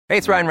Hey,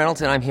 it's Ryan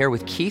Reynolds, and I'm here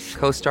with Keith,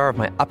 co-star of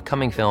my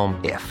upcoming film,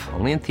 If,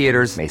 only in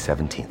theaters May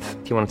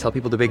 17th. Do you want to tell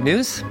people the big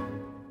news?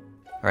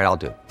 All right, I'll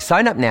do it.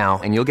 Sign up now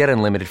and you'll get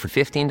unlimited for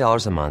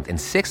 $15 a month and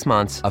 6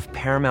 months of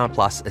Paramount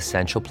Plus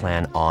Essential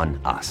Plan on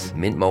us.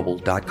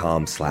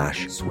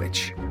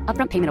 MintMobile.com/switch.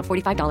 Upfront payment of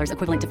 $45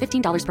 equivalent to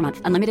 $15 per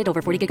month. Unlimited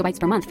over 40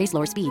 gigabytes per month. Face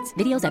lower speeds.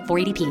 Videos at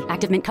 480p.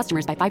 Active Mint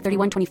customers by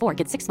 531.24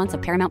 get 6 months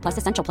of Paramount Plus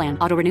Essential Plan.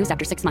 Auto renews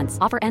after 6 months.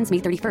 Offer ends May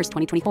 31st,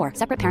 2024.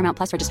 Separate Paramount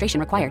Plus registration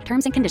required.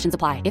 Terms and conditions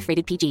apply if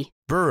rated PG.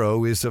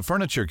 Burrow is a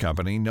furniture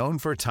company known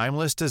for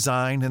timeless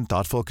design and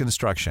thoughtful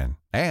construction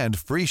and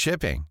free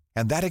shipping.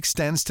 And that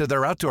extends to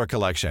their outdoor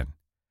collection.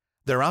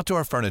 Their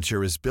outdoor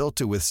furniture is built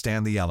to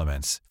withstand the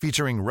elements,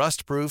 featuring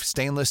rust-proof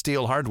stainless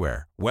steel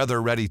hardware,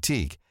 weather-ready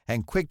teak,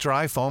 and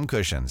quick-dry foam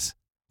cushions.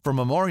 For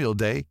Memorial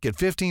Day, get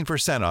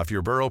 15% off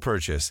your Burrow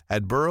purchase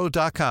at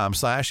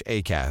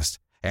burrow.com/ACAST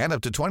and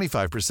up to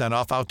 25%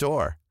 off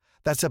outdoor.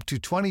 That's up to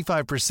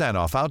 25%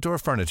 off outdoor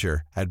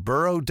furniture at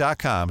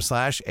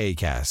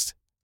burrow.com/ACAST.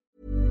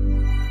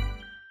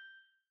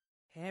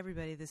 Hey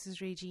everybody, this is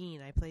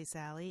Regine. I play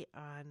Sally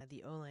on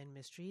The O-Line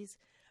Mysteries.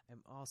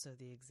 I'm also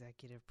the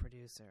executive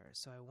producer,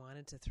 so I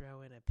wanted to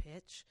throw in a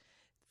pitch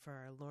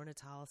for Lorna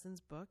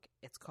Tollison's book.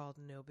 It's called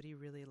Nobody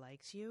Really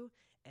Likes You,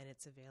 and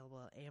it's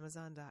available at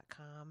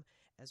Amazon.com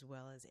as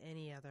well as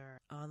any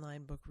other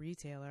online book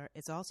retailer.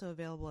 It's also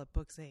available at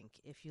Books Inc.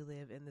 if you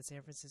live in the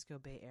San Francisco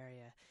Bay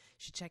Area. You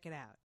should check it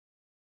out.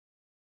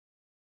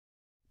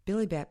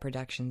 Billy Bat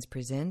Productions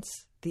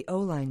presents The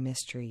O-Line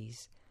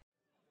Mysteries.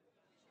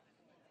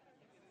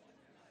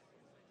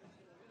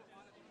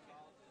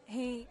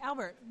 Hey,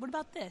 Albert, what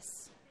about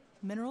this?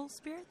 Mineral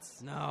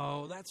spirits?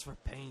 No, that's for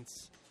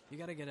paints. You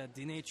gotta get a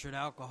denatured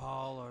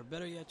alcohol, or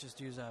better yet,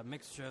 just use a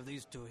mixture of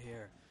these two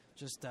here.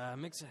 Just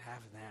mix it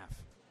half and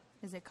half.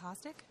 Is it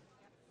caustic?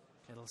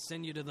 It'll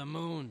send you to the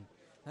moon.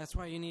 That's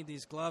why you need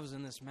these gloves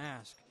and this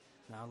mask.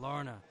 Now,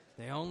 Lorna,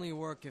 they only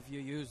work if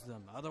you use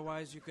them.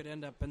 Otherwise, you could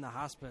end up in the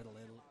hospital.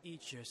 It'll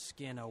eat your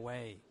skin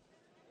away.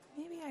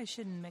 Maybe I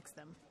shouldn't mix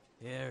them.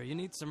 Here, you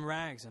need some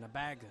rags and a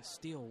bag of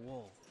steel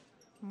wool.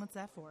 And what's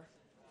that for?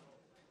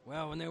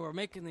 Well, when they were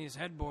making these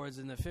headboards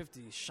in the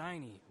 50s,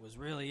 shiny was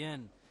really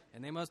in,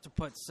 and they must have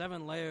put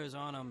 7 layers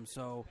on them,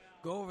 so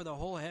go over the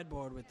whole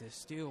headboard with this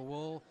steel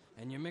wool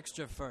and your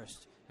mixture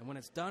first, and when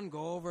it's done,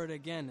 go over it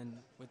again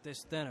and with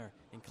this thinner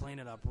and clean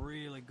it up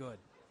really good.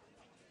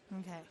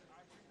 Okay.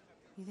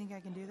 You think I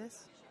can do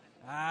this?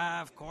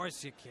 Of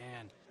course you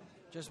can.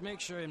 Just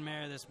make sure and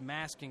wear this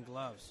mask and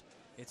gloves.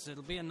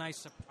 It'll be a nice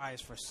surprise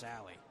for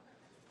Sally.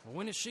 Well,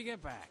 when does she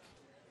get back?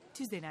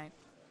 Tuesday night.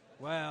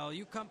 Well,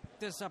 you come pick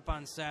this up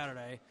on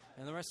Saturday,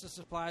 and the rest of the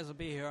supplies will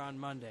be here on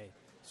Monday.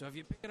 So if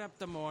you pick it up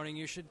the morning,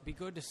 you should be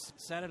good to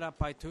set it up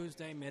by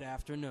Tuesday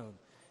mid-afternoon.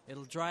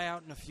 It'll dry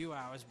out in a few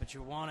hours, but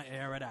you want to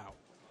air it out.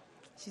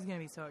 She's going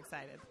to be so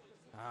excited.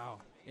 Oh,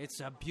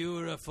 it's a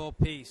beautiful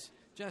piece.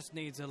 Just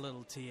needs a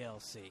little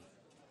TLC.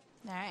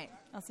 All right.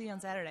 I'll see you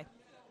on Saturday.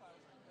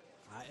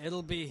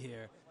 It'll be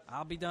here.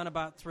 I'll be done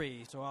about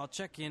 3, so I'll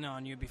check in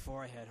on you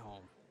before I head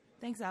home.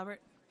 Thanks,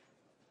 Albert.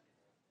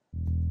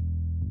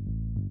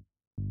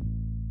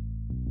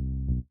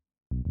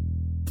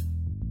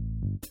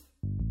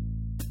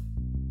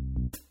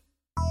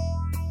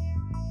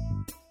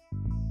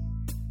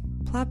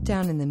 Plopped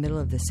down in the middle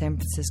of the San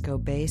Francisco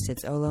Bay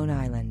sits Olone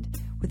Island,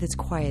 with its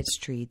quiet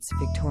streets,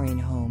 Victorian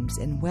homes,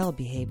 and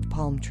well-behaved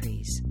palm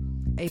trees.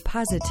 A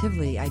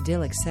positively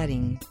idyllic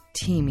setting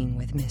teeming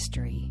with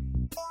mystery.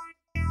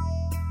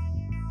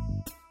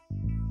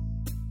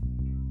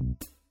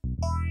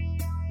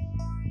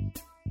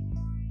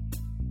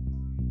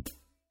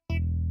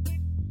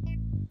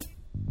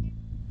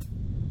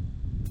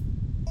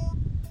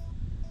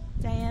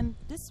 Diane,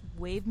 this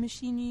wave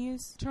machine you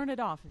use? Turn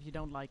it off if you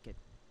don't like it.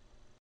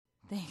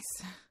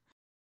 Thanks.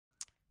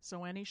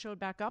 So Annie showed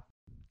back up?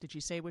 Did she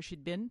say where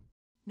she'd been?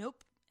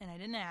 Nope, and I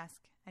didn't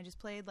ask. I just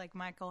played like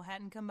Michael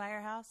hadn't come by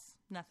our house.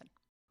 Nothing.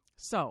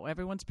 So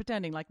everyone's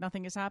pretending like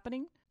nothing is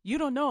happening? You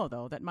don't know,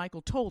 though, that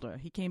Michael told her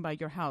he came by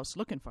your house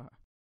looking for her.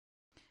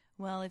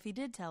 Well, if he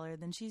did tell her,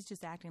 then she's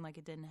just acting like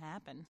it didn't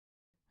happen.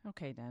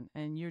 Okay, then,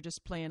 and you're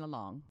just playing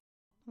along.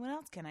 What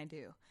else can I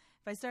do?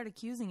 If I start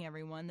accusing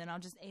everyone, then I'll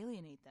just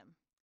alienate them.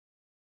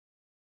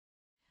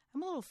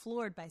 I'm a little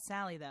floored by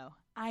Sally, though.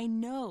 I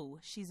know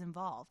she's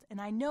involved,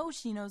 and I know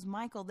she knows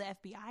Michael, the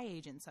FBI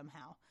agent,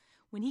 somehow.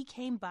 When he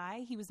came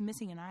by, he was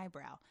missing an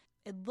eyebrow.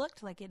 It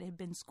looked like it had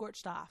been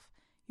scorched off.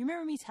 You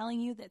remember me telling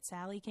you that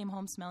Sally came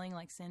home smelling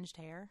like singed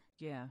hair?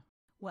 Yeah.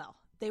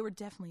 Well, they were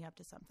definitely up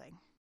to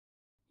something.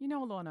 You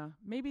know, Lorna,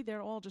 maybe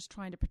they're all just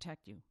trying to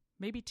protect you.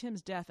 Maybe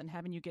Tim's death and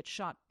having you get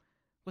shot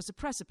was a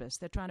precipice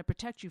they're trying to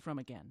protect you from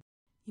again.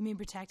 You mean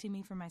protecting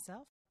me from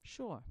myself?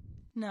 Sure.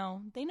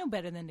 No, they know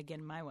better than to get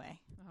in my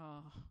way.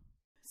 Oh.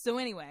 So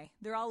anyway,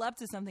 they're all up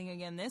to something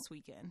again this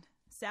weekend.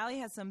 Sally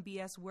has some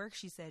BS work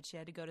she said she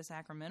had to go to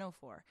Sacramento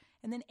for.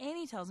 And then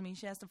Annie tells me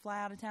she has to fly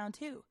out of town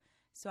too.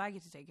 So I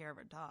get to take care of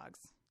her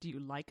dogs. Do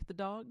you like the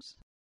dogs?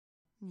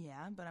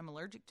 Yeah, but I'm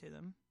allergic to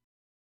them.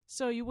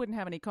 So you wouldn't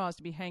have any cause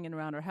to be hanging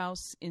around her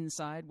house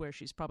inside where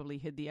she's probably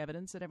hid the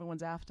evidence that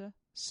everyone's after?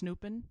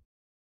 Snooping?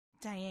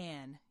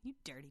 Diane, you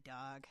dirty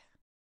dog.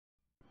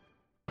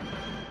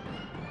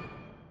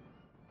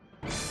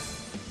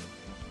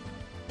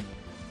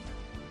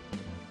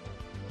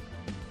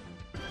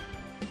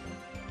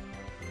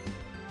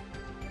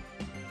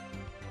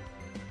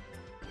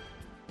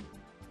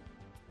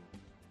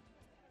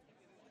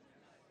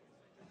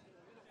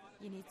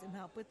 You need some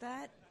help with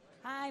that?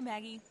 Hi,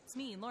 Maggie. It's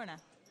me, Lorna.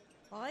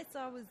 All I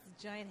saw was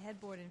the giant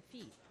headboard and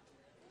feet.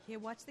 Here,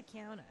 watch the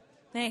counter.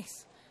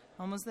 Thanks.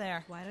 Almost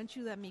there. Why don't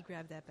you let me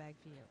grab that bag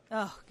for you?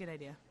 Oh, good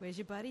idea. Where's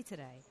your buddy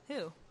today?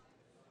 Who?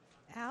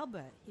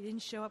 Albert. He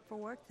didn't show up for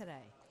work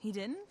today. He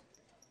didn't?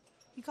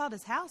 He called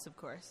his house, of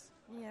course.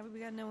 Yeah, but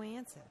we got no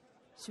answer.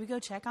 Should we go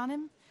check on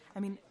him? I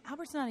mean,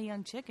 Albert's not a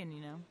young chicken,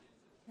 you know.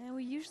 And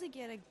we usually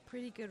get a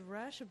pretty good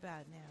rush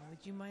about now.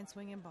 Would you mind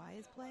swinging by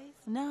his place?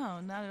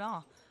 No, not at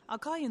all. I'll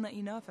call you and let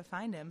you know if I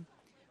find him.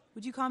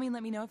 Would you call me and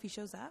let me know if he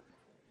shows up?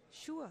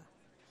 Sure.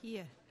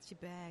 Here, it's your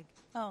bag.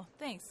 Oh,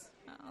 thanks.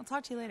 I'll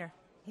talk to you later.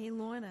 Hey,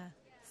 Lorna,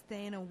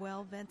 stay in a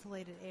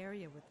well-ventilated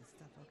area with this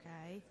stuff,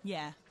 okay?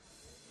 Yeah.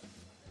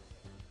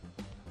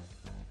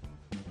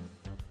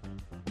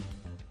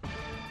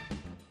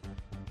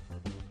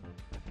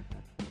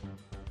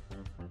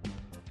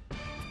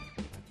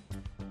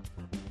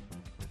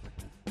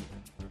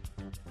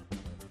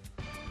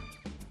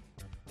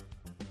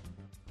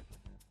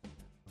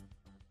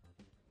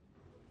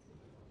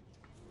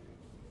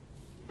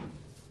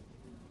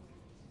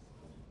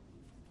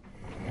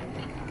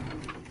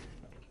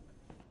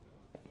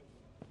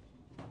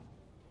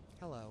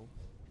 Hello.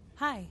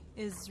 Hi,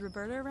 is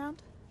Roberta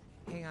around?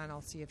 Hang on,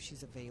 I'll see if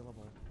she's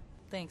available.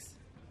 Thanks.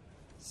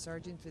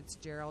 Sergeant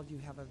Fitzgerald, you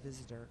have a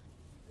visitor.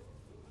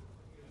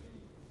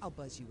 I'll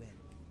buzz you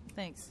in.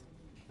 Thanks.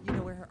 You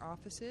know where her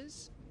office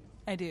is?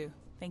 I do.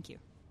 Thank you.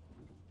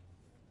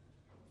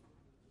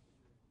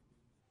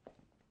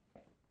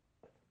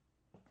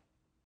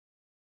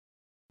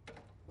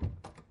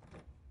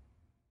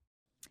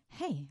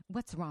 Hey,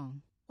 what's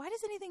wrong? Why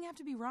does anything have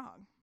to be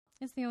wrong?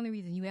 It's the only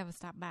reason you ever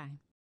stop by.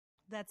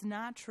 That's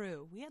not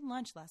true. We had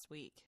lunch last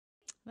week.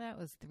 That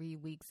was 3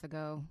 weeks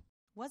ago.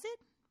 Was it?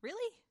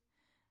 Really?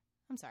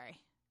 I'm sorry.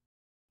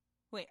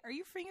 Wait, are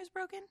your fingers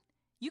broken?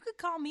 You could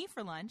call me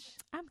for lunch.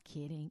 I'm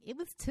kidding. It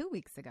was 2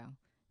 weeks ago.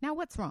 Now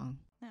what's wrong?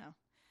 No.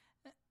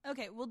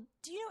 Okay, well,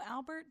 do you know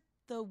Albert,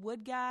 the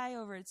wood guy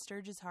over at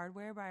Sturgis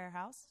Hardware by our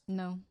house?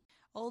 No.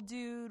 Old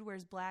dude,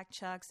 wears black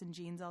chucks and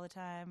jeans all the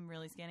time,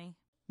 really skinny.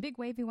 Big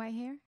wavy white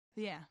hair?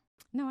 Yeah.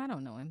 No, I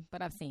don't know him,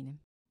 but I've seen him.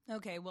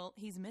 Okay, well,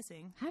 he's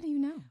missing. How do you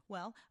know?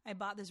 Well, I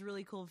bought this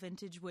really cool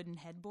vintage wooden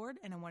headboard,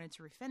 and I wanted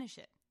to refinish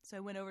it. So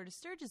I went over to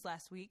Sturgis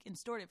last week and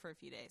stored it for a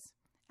few days.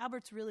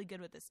 Albert's really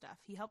good with this stuff.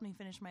 He helped me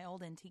finish my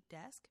old antique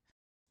desk.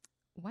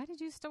 Why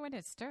did you store it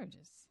at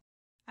Sturgis?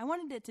 I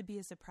wanted it to be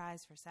a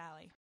surprise for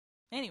Sally.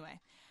 Anyway,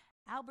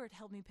 Albert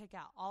helped me pick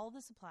out all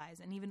the supplies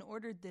and even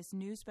ordered this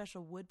new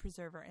special wood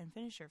preserver and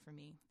finisher for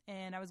me.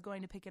 And I was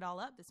going to pick it all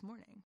up this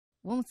morning.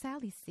 Won't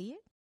Sally see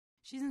it?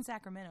 She's in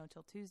Sacramento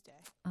till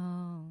Tuesday.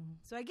 Oh.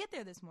 So I get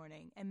there this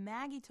morning, and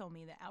Maggie told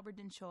me that Albert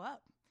didn't show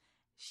up.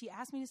 She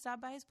asked me to stop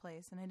by his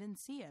place, and I didn't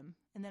see him.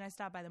 And then I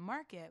stopped by the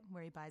market,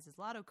 where he buys his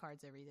lotto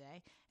cards every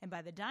day, and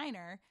by the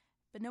diner,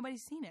 but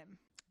nobody's seen him.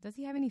 Does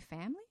he have any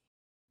family?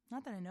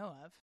 Not that I know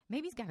of.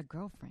 Maybe he's got a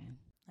girlfriend.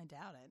 I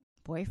doubt it.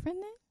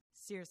 Boyfriend then?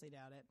 Seriously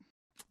doubt it.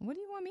 What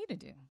do you want me to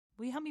do?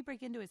 Will you help me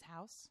break into his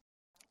house?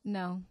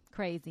 No,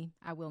 crazy.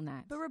 I will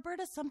not. But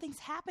Roberta, something's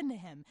happened to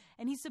him,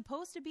 and he's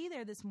supposed to be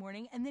there this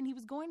morning, and then he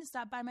was going to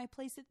stop by my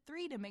place at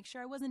 3 to make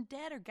sure I wasn't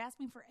dead or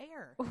gasping for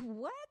air.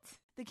 What?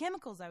 The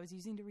chemicals I was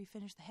using to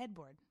refinish the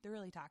headboard. They're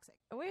really toxic.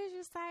 Where's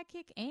your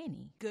sidekick,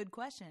 Annie? Good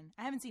question.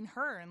 I haven't seen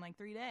her in like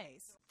 3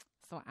 days.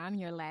 So I'm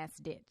your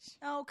last ditch.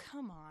 Oh,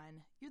 come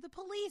on. You're the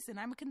police, and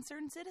I'm a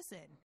concerned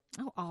citizen.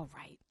 Oh, all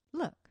right.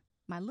 Look,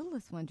 my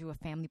littlest one drew a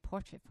family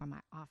portrait for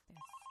my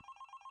office.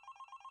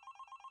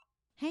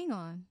 Hang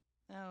on.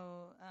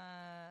 Oh,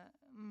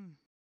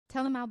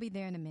 Tell him I'll be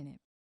there in a minute.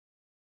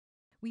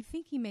 We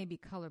think he may be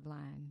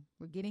colorblind.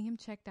 We're getting him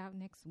checked out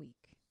next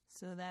week.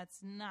 So that's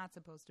not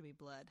supposed to be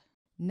blood.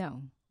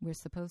 No, we're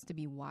supposed to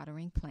be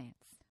watering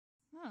plants.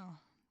 Oh,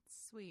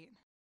 sweet.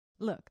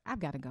 Look,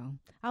 I've got to go.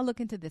 I'll look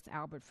into this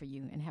Albert for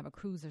you and have a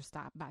cruiser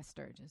stop by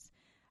Sturgis.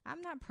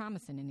 I'm not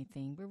promising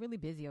anything. We're really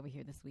busy over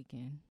here this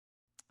weekend.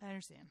 I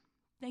understand.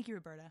 Thank you,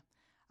 Roberta.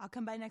 I'll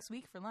come by next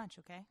week for lunch,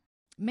 okay?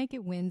 Make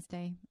it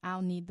Wednesday.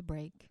 I'll need the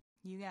break.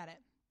 You got it.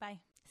 Bye.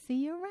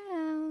 See you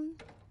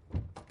around.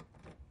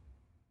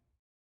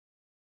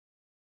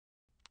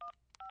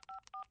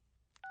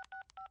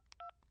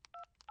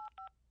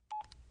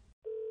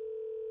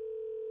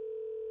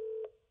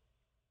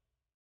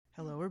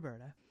 Hello,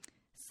 Roberta.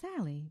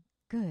 Sally,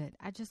 good.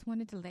 I just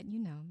wanted to let you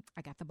know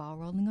I got the ball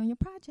rolling on your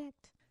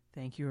project.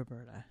 Thank you,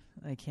 Roberta.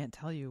 I can't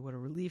tell you what a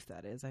relief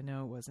that is. I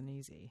know it wasn't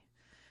easy.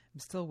 I'm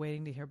still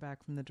waiting to hear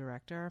back from the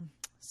director,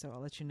 so I'll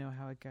let you know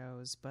how it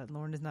goes. But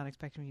Lauren is not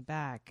expecting me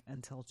back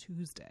until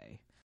Tuesday.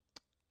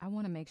 I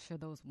want to make sure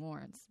those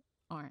warrants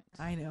aren't.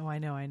 I know.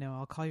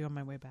 I'll call you on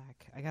my way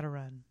back. I gotta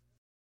run.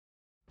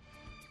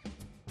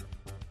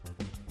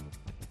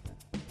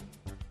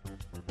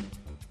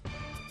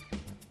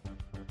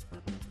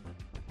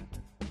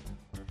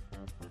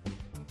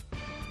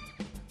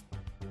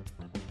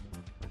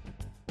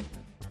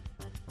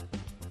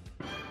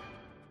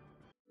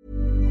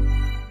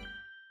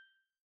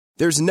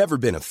 There's never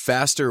been a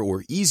faster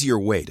or easier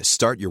way to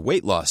start your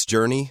weight loss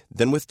journey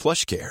than with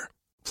PlushCare.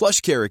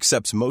 PlushCare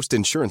accepts most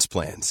insurance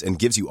plans and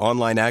gives you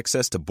online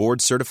access to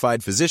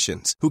board-certified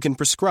physicians who can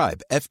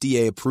prescribe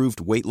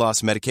FDA-approved weight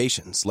loss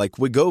medications like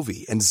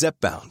Wegovy and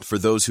Zepbound for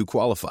those who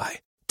qualify.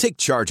 Take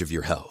charge of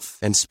your health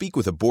and speak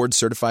with a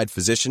board-certified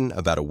physician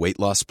about a weight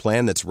loss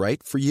plan that's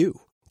right for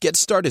you. Get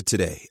started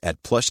today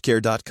at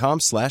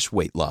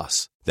plushcare.com/weight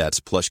loss.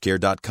 That's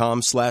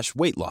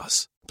plushcare.com/weight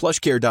loss.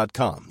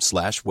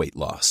 plushcare.com/weight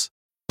loss.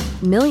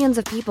 Millions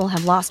of people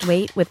have lost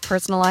weight with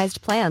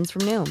personalized plans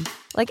from Noom.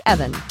 Like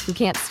Evan, who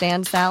can't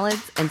stand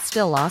salads and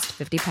still lost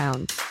 50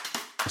 pounds.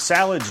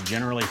 Salads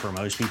generally for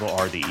most people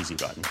are the easy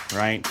button,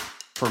 right?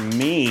 For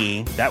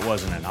me, that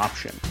wasn't an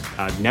option.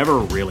 I never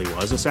really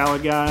was a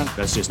salad guy.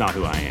 That's just not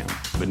who I am.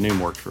 But Noom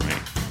worked for me.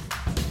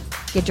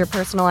 Get your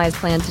personalized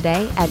plan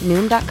today at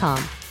Noom.com.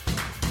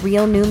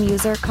 Real Noom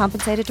user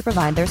compensated to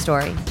provide their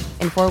story.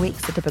 In 4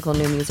 weeks, the typical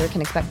Noom user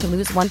can expect to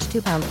lose 1 to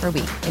 2 pounds per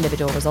week.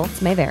 Individual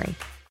results may vary.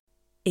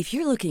 If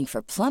you're looking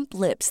for plump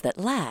lips that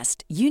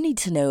last, you need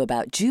to know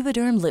about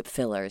Juvederm lip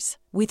fillers.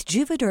 With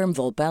Juvederm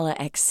Volbella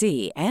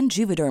XC and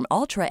Juvederm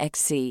Ultra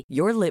XC,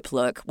 your lip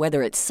look,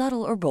 whether it's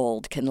subtle or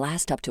bold, can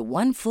last up to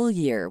 1 full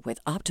year with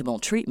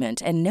optimal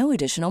treatment and no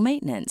additional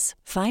maintenance.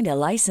 Find a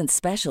licensed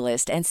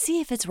specialist and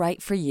see if it's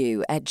right for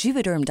you at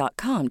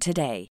Juvederm.com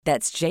today.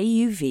 That's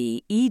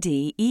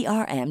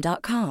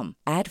JUVEDERM.com.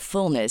 Add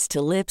fullness to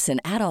lips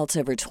in adults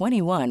over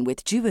 21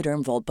 with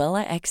Juvederm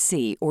Volbella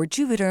XC or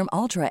Juvederm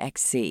Ultra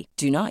XC.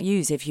 Do not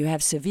use if you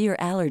have severe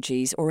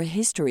allergies or a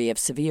history of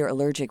severe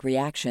allergic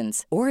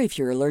reactions, or if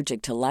you're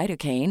allergic to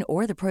lidocaine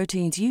or the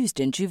proteins used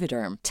in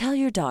Juvederm. Tell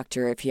your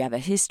doctor if you have a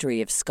history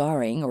of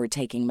scarring or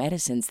taking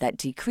medicines that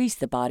decrease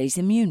the body's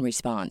immune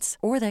response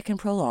or that can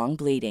prolong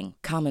bleeding.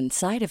 Common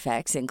side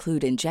effects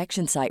include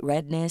injection site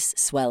redness,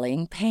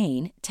 swelling,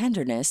 pain,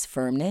 tenderness,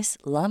 firmness,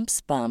 lumps,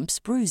 bumps,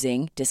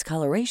 bruising,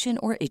 discoloration,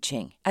 or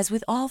itching. As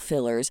with all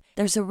fillers,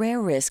 there's a rare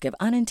risk of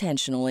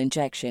unintentional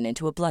injection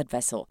into a blood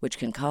vessel, which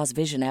can cause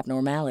vision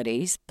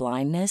abnormalities,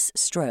 blindness,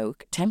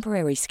 stroke,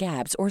 temporary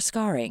scabs, or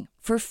scarring.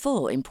 For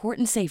full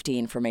important safety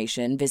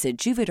information, visit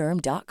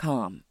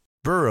Juvederm.com.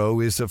 Burrow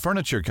is a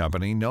furniture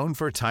company known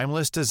for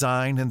timeless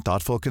design and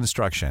thoughtful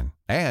construction,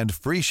 and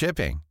free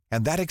shipping,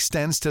 and that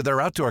extends to their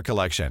outdoor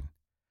collection.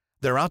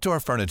 Their outdoor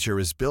furniture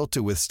is built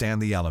to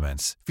withstand the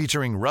elements,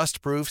 featuring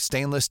rust-proof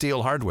stainless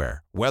steel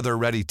hardware,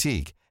 weather-ready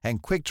teak,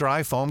 and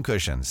quick-dry foam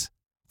cushions.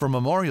 For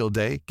Memorial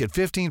Day, get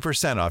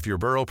 15% off your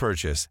Burrow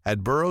purchase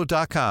at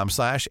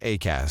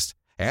burrow.com/ACAST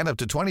and up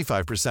to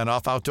 25%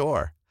 off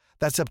outdoor.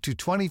 That's up to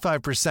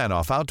 25%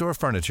 off outdoor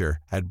furniture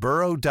at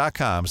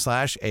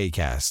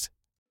burrow.com/ACAST.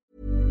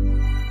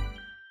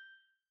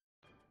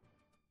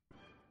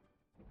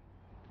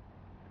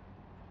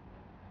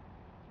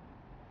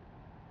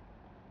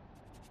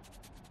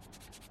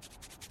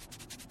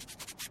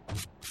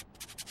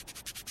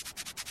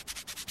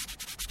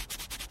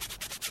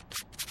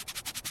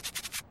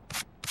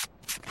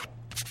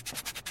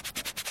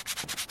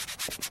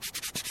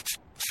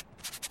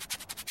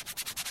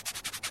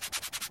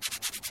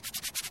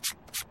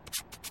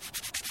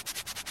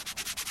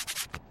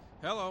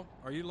 Hello,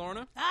 are you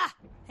Lorna? Ah!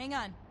 Hang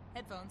on.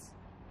 Headphones.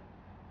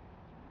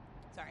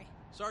 Sorry.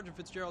 Sergeant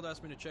Fitzgerald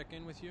asked me to check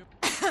in with you.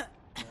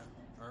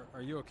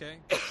 Are you okay?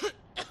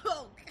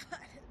 Oh, God.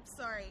 I'm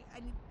sorry.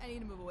 I need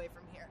to move away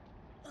from here.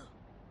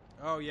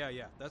 Oh,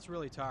 yeah. That's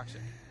really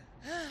toxic.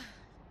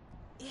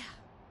 Yeah.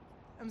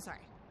 I'm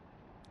sorry.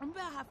 I'm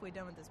about halfway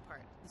done with this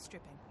part, the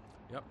stripping.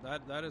 Yep,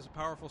 that is a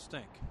powerful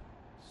stink.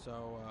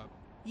 So,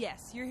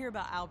 Yes, you're here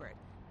about Albert.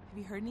 Have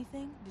you heard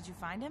anything? Did you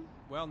find him?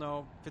 Well,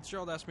 no.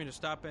 Fitzgerald asked me to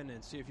stop in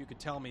and see if you could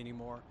tell me any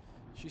more.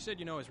 She said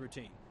you know his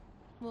routine.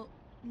 Well,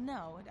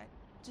 no.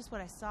 Just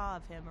what I saw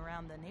of him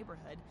around the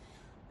neighborhood.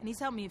 And he's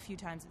helped me a few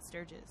times at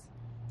Sturgis.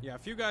 Yeah, a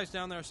few guys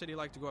down there said he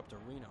liked to go up to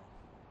Reno.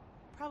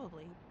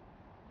 Probably.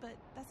 But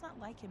that's not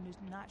like him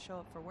to not show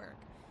up for work.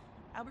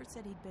 Albert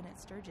said he'd been at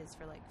Sturgis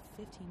for like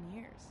 15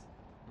 years.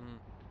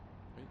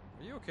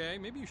 Are you okay?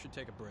 Maybe you should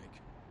take a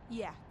break.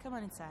 Yeah, come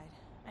on inside.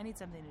 I need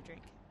something to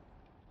drink.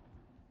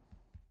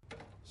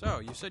 So,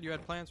 you said you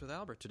had plans with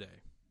Albert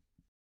today.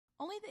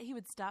 Only that he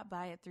would stop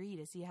by at 3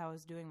 to see how I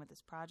was doing with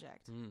this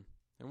project. And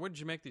when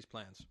did you make these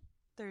plans?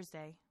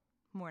 Thursday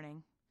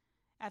morning,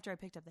 after I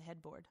picked up the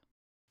headboard.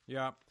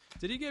 Yeah.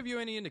 Did he give you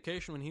any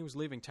indication when he was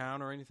leaving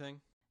town or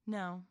anything?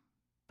 No,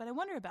 but I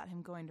wonder about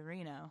him going to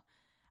Reno.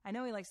 I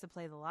know he likes to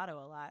play the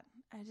lotto a lot.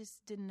 I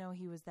just didn't know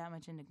he was that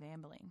much into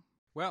gambling.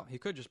 Well, he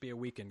could just be a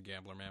weekend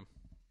gambler, ma'am.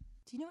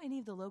 Do you know any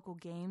of the local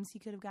games he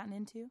could have gotten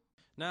into?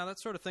 Nah, that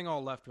sort of thing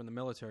all left when the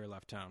military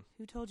left town.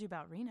 Who told you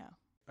about Reno?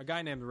 A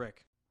guy named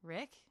Rick.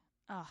 Rick?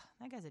 Oh,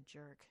 that guy's a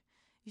jerk.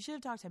 You should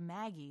have talked to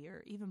Maggie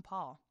or even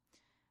Paul.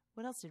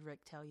 What else did Rick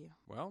tell you?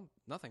 Well,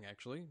 nothing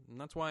actually, and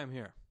that's why I'm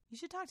here. You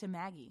should talk to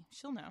Maggie.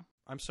 She'll know.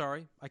 I'm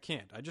sorry, I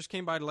can't. I just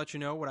came by to let you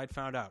know what I'd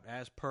found out,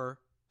 as per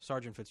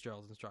Sergeant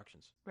Fitzgerald's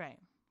instructions. Right.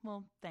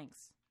 Well,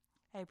 thanks.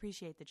 I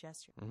appreciate the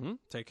gesture. Mm-hmm.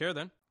 Take care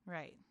then.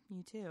 Right.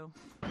 You too.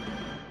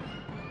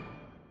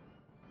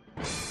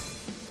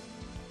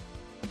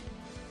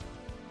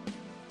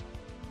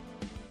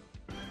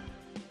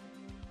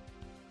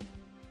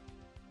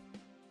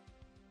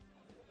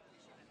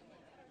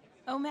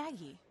 Oh,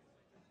 Maggie.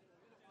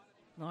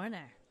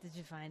 Lorna, did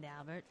you find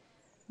Albert?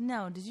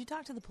 No, did you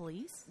talk to the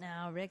police?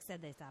 No, Rick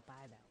said they stopped by,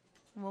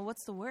 though. Well,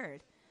 what's the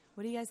word?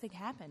 What do you guys think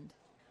happened?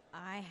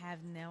 I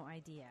have no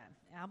idea.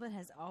 Albert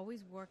has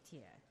always worked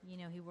here. You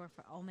know, he worked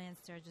for Old Man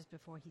Sturgis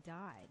before he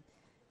died.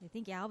 I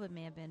think Albert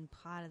may have been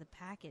part of the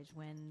package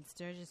when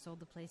Sturgis sold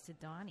the place to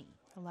Donnie.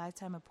 A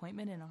lifetime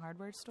appointment in a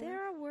hardware store?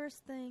 There are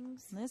worse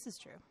things. This is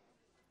true.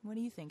 What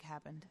do you think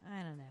happened?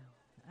 I don't know.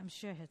 I'm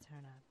sure he'll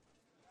turn up.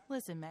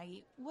 Listen,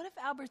 Maggie, what if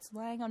Albert's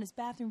lying on his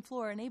bathroom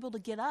floor unable to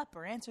get up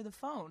or answer the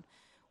phone?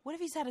 What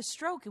if he's had a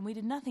stroke and we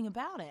did nothing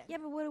about it? Yeah,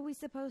 but what are we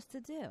supposed to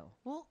do?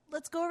 Well,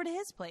 let's go over to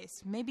his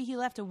place. Maybe he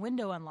left a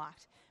window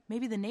unlocked.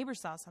 Maybe the neighbor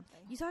saw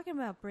something. You talking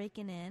about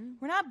breaking in?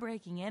 We're not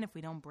breaking in if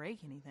we don't break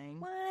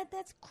anything. What?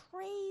 That's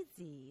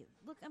crazy.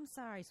 Look, I'm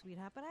sorry,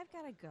 sweetheart, but I've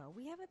got to go.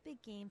 We have a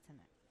big game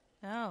tonight.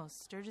 Oh,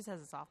 Sturgis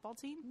has a softball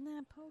team?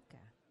 Nah,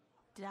 poker.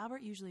 Did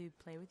Albert usually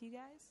play with you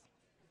guys?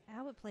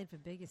 Albert played for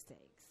bigger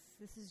stakes.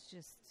 This is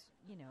just,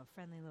 you know, a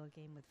friendly little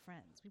game with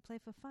friends. We play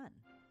for fun.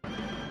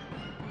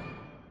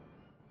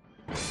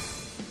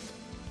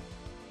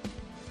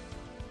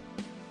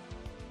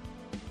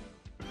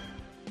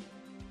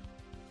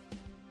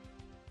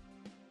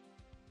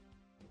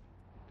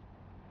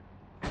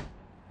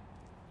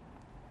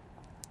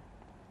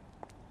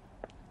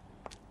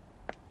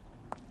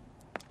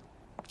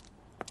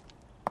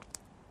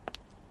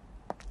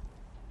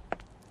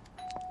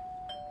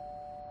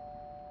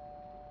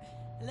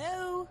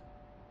 Hello?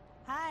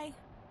 Hi.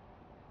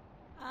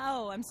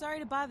 Oh, I'm sorry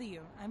to bother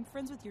you. I'm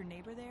friends with your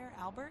neighbor there,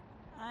 Albert.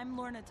 I'm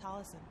Lorna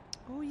Tollison.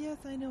 Oh, yes,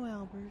 I know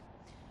Albert.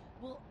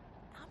 Well,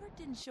 Albert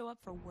didn't show up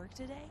for work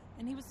today,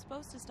 and he was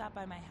supposed to stop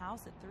by my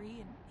house at 3,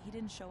 and he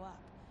didn't show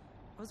up.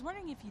 I was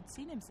wondering if you'd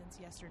seen him since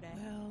yesterday.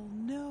 Well,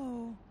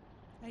 no.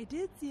 I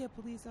did see a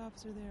police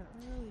officer there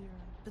earlier.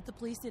 But the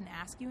police didn't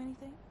ask you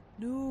anything?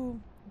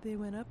 No, they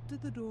went up to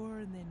the door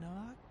and they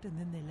knocked and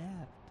then they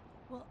left.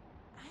 Well,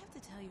 I have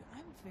to tell you,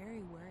 I'm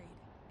very worried.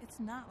 It's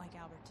not like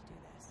Albert to do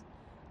this.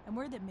 I'm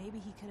worried that maybe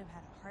he could have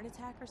had a heart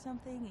attack or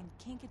something and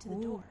can't get to the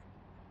door.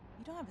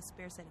 You don't have a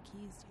spare set of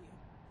keys, do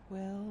you?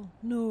 Well,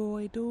 no,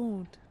 I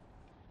don't.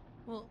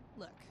 Well,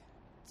 look,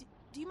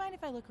 do you mind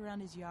if I look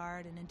around his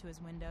yard and into his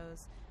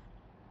windows?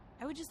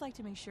 I would just like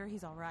to make sure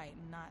he's all right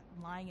and not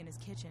lying in his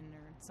kitchen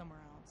or somewhere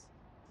else.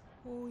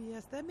 Oh,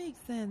 yes, that makes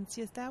sense.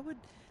 Yes, that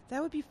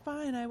would be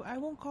fine. I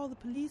won't call the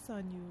police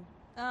on you.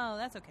 Oh,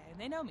 that's okay.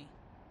 They know me.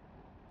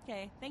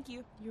 Okay, thank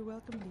you. You're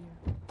welcome,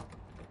 dear.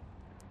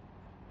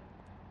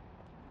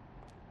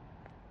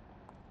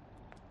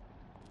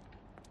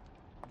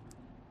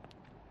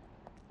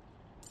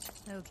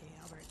 Okay,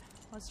 Albert.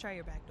 Let's try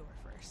your back door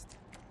first.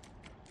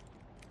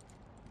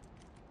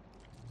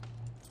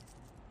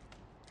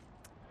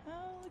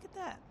 Oh, look at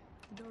that.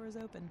 The door is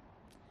open.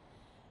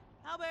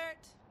 Albert!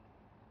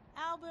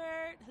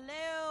 Albert!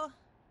 Hello?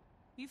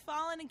 You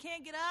fallen and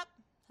can't get up?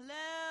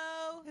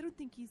 Hello? I don't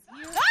think he's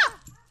here. Ah!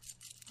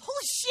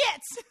 Holy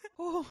shit!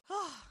 Oh.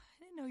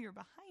 I didn't know you were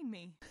behind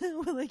me.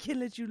 Well, I can't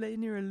let you lay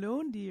in here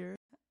alone, dear.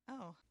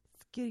 Oh.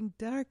 It's getting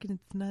dark and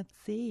it's not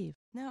safe.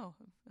 No,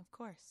 of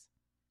course.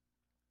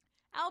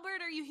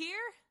 Albert, are you here?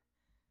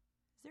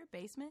 Is there a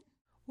basement?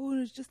 Oh,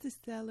 it's just a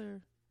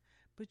cellar.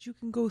 But you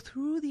can go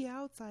through the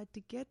outside to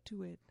get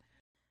to it.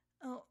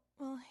 Oh,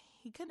 well,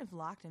 he couldn't have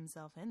locked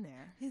himself in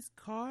there. His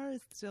car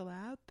is still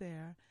out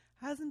there.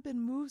 Hasn't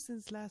been moved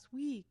since last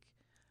week.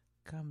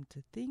 Come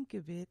to think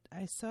of it,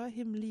 I saw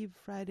him leave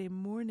Friday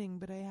morning,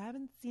 but I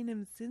haven't seen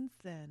him since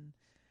then.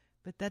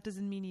 But that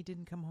doesn't mean he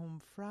didn't come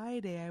home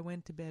Friday. I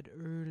went to bed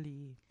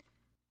early.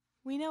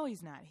 We know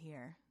he's not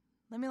here.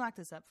 Let me lock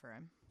this up for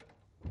him.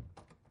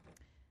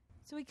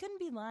 So he couldn't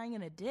be lying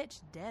in a ditch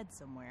dead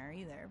somewhere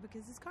either,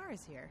 because his car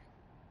is here.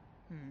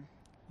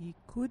 He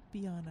could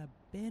be on a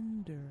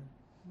bender.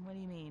 What do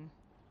you mean?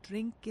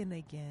 Drinking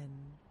again.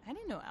 I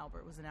didn't know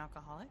Albert was an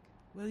alcoholic.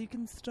 Well, you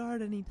can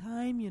start any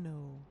time, you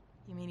know.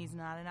 You mean he's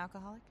not an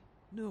alcoholic?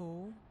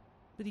 No,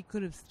 but he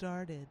could have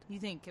started. You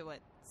think at,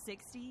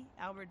 60,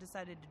 Albert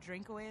decided to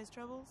drink away his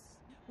troubles?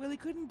 Well, he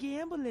couldn't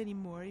gamble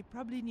anymore. He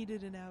probably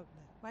needed an outlet.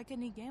 Why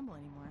couldn't he gamble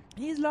anymore?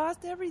 He's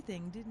lost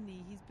everything, didn't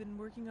he? He's been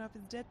working off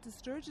his debt to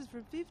Sturgis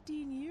for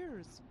 15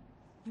 years.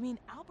 You mean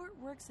Albert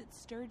works at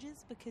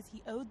Sturgis because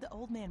he owed the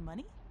old man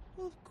money?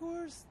 Well, of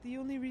course. The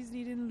only reason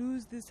he didn't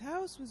lose this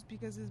house was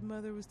because his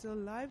mother was still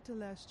alive till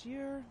last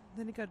year.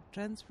 Then it got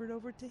transferred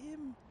over to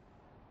him.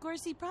 Of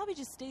course, he probably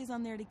just stays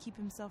on there to keep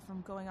himself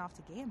from going off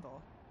to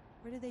gamble.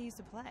 Where did they used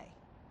to play?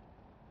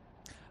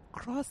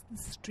 Across the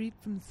street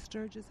from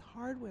Sturgis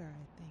Hardware,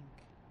 I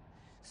think.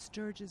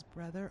 Sturge's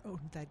brother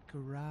owned that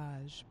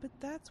garage, but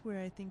that's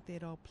where I think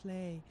they'd all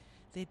play.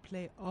 They'd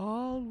play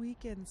all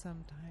weekend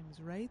sometimes,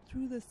 right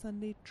through the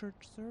Sunday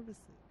church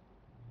services.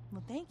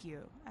 Well, thank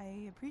you.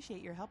 I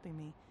appreciate your helping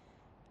me.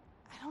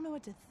 I don't know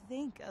what to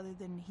think other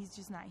than he's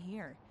just not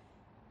here.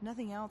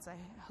 Nothing else. I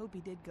hope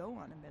he did go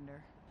on a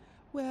bender.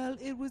 Well,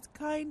 it was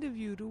kind of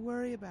you to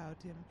worry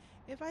about him.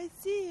 If I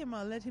see him,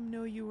 I'll let him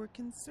know you were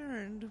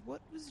concerned.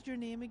 What was your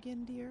name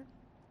again, dear?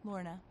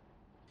 Lorna.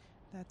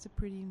 That's a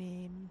pretty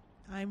name.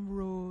 I'm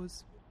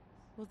Rose.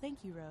 Well,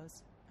 thank you,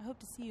 Rose. I hope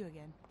to see you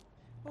again.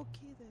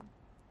 Okay, then.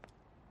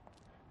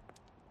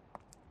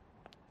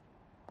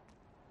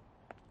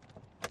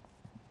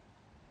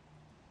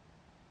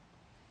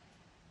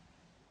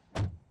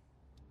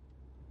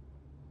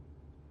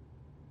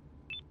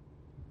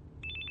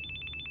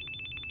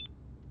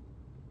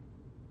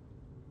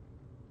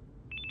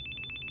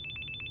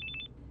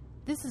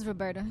 This is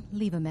Roberta.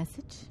 Leave a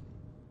message.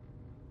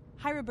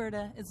 Hi,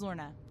 Roberta. It's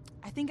Lorna.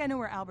 I think I know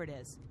where Albert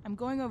is. I'm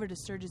going over to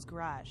Sturge's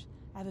garage.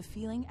 I have a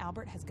feeling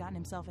Albert has gotten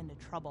himself into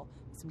trouble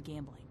with some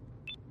gambling.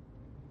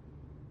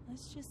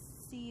 Let's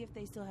just see if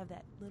they still have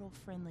that little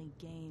friendly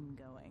game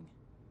going.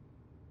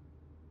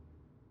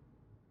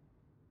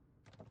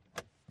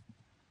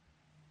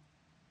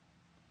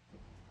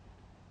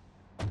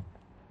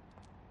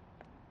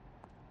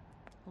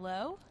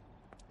 Hello?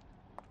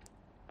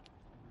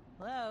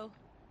 Hello?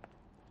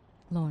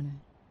 Lorna,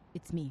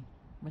 it's me.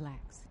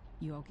 Relax.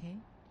 You okay?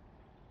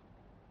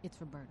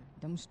 It's Roberta.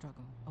 Don't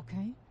struggle,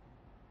 okay?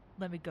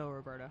 Let me go,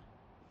 Roberta.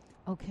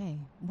 Okay,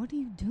 what are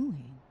you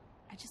doing?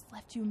 I just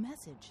left you a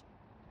message.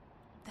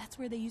 That's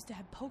where they used to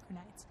have poker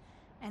nights.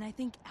 And I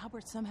think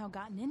Albert's somehow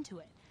gotten into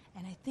it.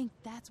 And I think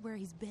that's where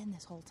he's been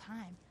this whole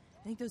time.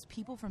 I think those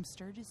people from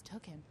Sturge's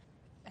took him.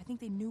 I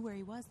think they knew where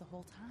he was the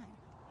whole time.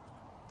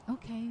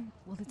 Okay,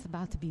 well, it's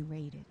about to be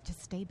raided.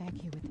 Just stay back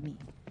here with me.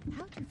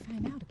 How'd you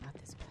find out about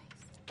this place?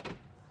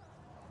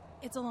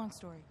 It's a long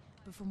story,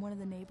 but from one of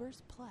the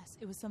neighbors, plus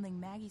it was something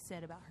Maggie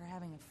said about her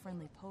having a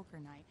friendly poker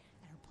night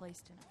at her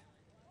place tonight.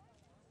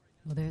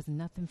 Well, there's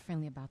nothing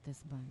friendly about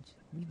this bunch.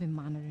 We've been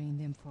monitoring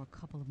them for a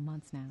couple of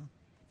months now.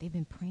 They've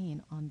been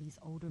preying on these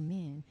older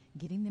men,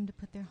 getting them to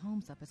put their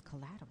homes up as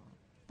collateral.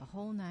 The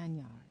whole 9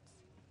 yards.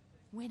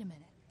 Wait a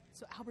minute.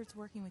 So Albert's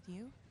working with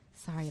you?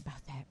 Sorry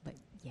about that, but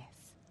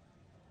yes.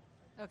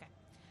 Okay.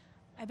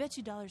 I bet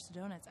you dollars to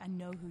donuts I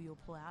know who you'll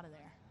pull out of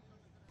there.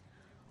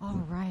 All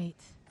right.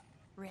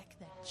 Rick,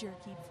 that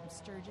jerky from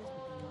Sturge's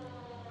will be one.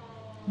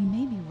 You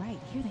may be right.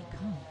 Here they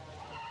come.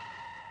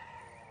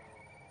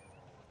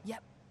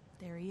 Yep,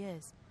 there he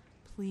is.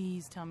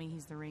 Please tell me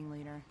he's the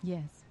ringleader.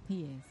 Yes,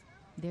 he is.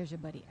 There's your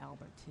buddy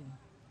Albert, too.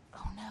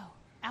 Oh, no.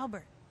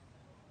 Albert.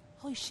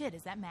 Holy shit,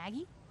 is that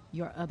Maggie?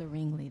 Your other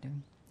ringleader.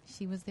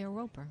 She was their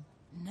roper.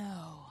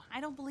 No, I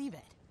don't believe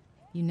it.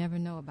 You never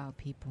know about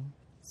people.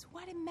 So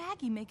why did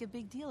Maggie make a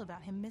big deal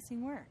about him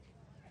missing work?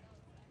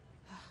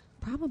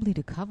 Probably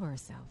to cover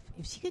herself.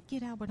 If she could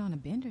get Albert on a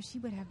bender, she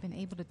would have been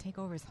able to take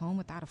over his home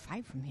without a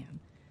fight from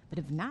him. But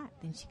if not,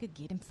 then she could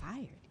get him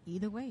fired.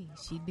 Either way,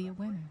 she'd be a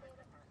winner.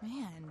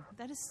 Man,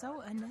 that is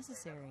so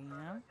unnecessary, you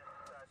know?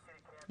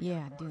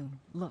 Yeah, I do.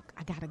 Look,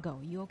 I gotta go.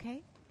 You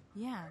okay?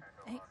 Yeah.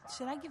 Hey,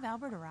 should I give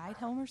Albert a ride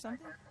home or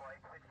something?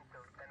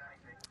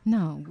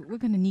 No, we're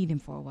gonna need him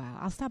for a while.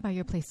 I'll stop by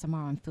your place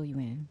tomorrow and fill you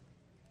in.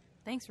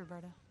 Thanks,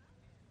 Roberta.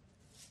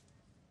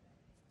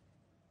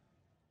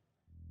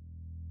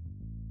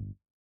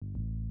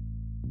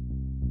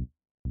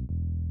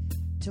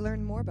 To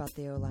learn more about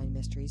the O-Line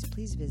Mysteries,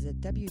 please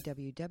visit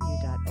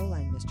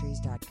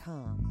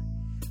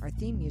www.olinemysteries.com. Our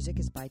theme music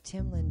is by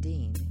Tim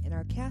Lindeen, and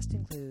our cast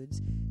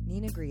includes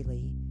Nina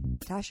Greeley,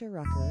 Tasha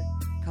Rucker,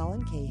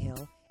 Colin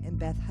Cahill, and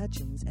Beth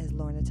Hutchins as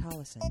Lorna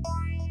Tollison.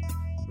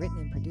 Written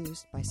and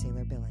produced by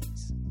Sailor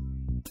Billings.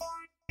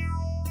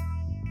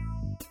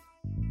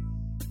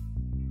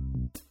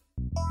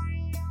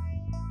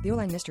 The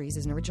O-Line Mysteries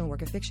is an original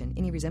work of fiction.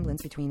 Any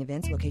resemblance between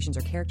events, locations,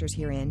 or characters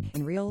herein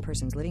and real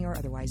persons, living or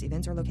otherwise,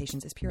 events or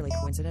locations is purely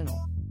coincidental.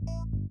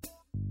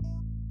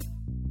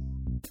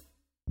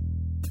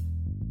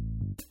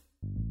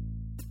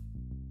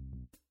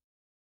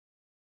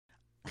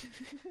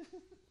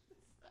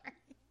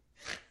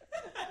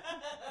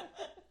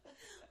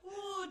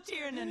 Oh,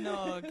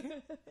 Tirnanog.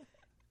 It's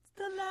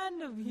the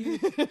land of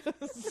youth.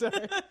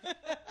 Sorry.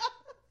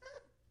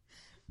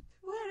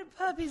 Where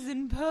puppies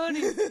and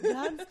ponies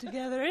dance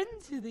together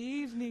into the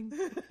evening.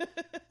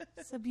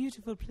 It's a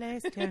beautiful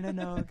place,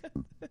 Tirnanog.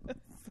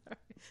 Sorry.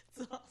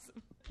 It's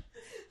awesome.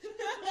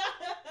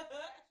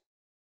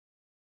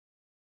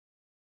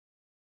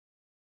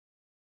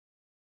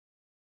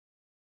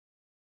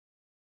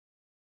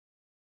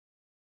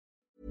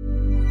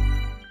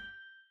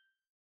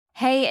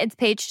 Hey, it's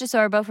Paige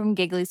DeSorbo from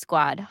Giggly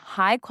Squad.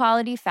 High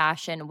quality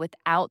fashion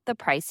without the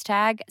price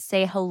tag.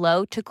 Say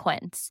hello to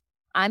Quince.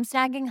 I'm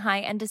snagging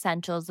high-end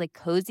essentials like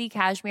cozy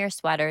cashmere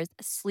sweaters,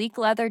 sleek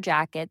leather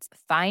jackets,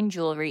 fine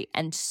jewelry,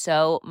 and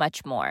so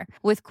much more.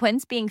 With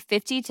Quince being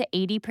 50 to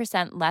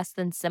 80% less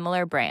than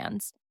similar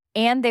brands.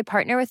 And they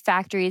partner with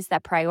factories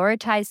that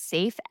prioritize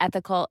safe,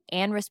 ethical,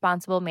 and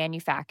responsible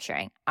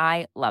manufacturing.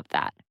 I love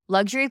that.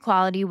 Luxury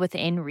quality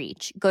within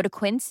reach. Go to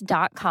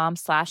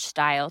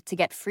quince.com/style to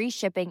get free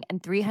shipping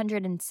and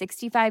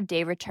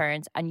 365-day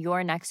returns on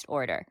your next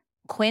order.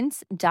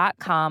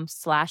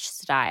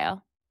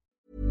 Quince.com/style.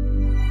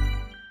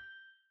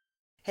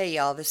 Hey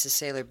y'all, this is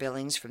Sailor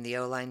Billings from the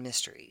O-Line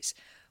Mysteries.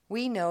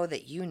 We know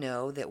that you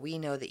know that we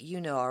know that you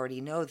know already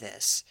know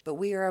this, but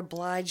we are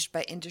obliged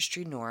by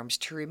industry norms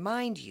to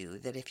remind you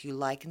that if you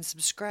like and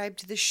subscribe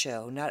to the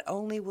show, not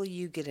only will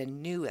you get a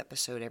new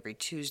episode every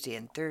Tuesday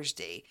and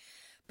Thursday,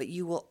 but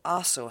you will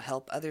also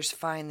help others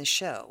find the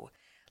show,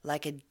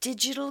 like a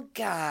digital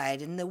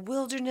guide in the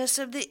wilderness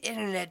of the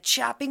internet,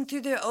 chopping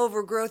through their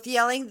overgrowth,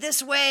 yelling,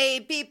 "This way,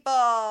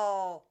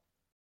 people!"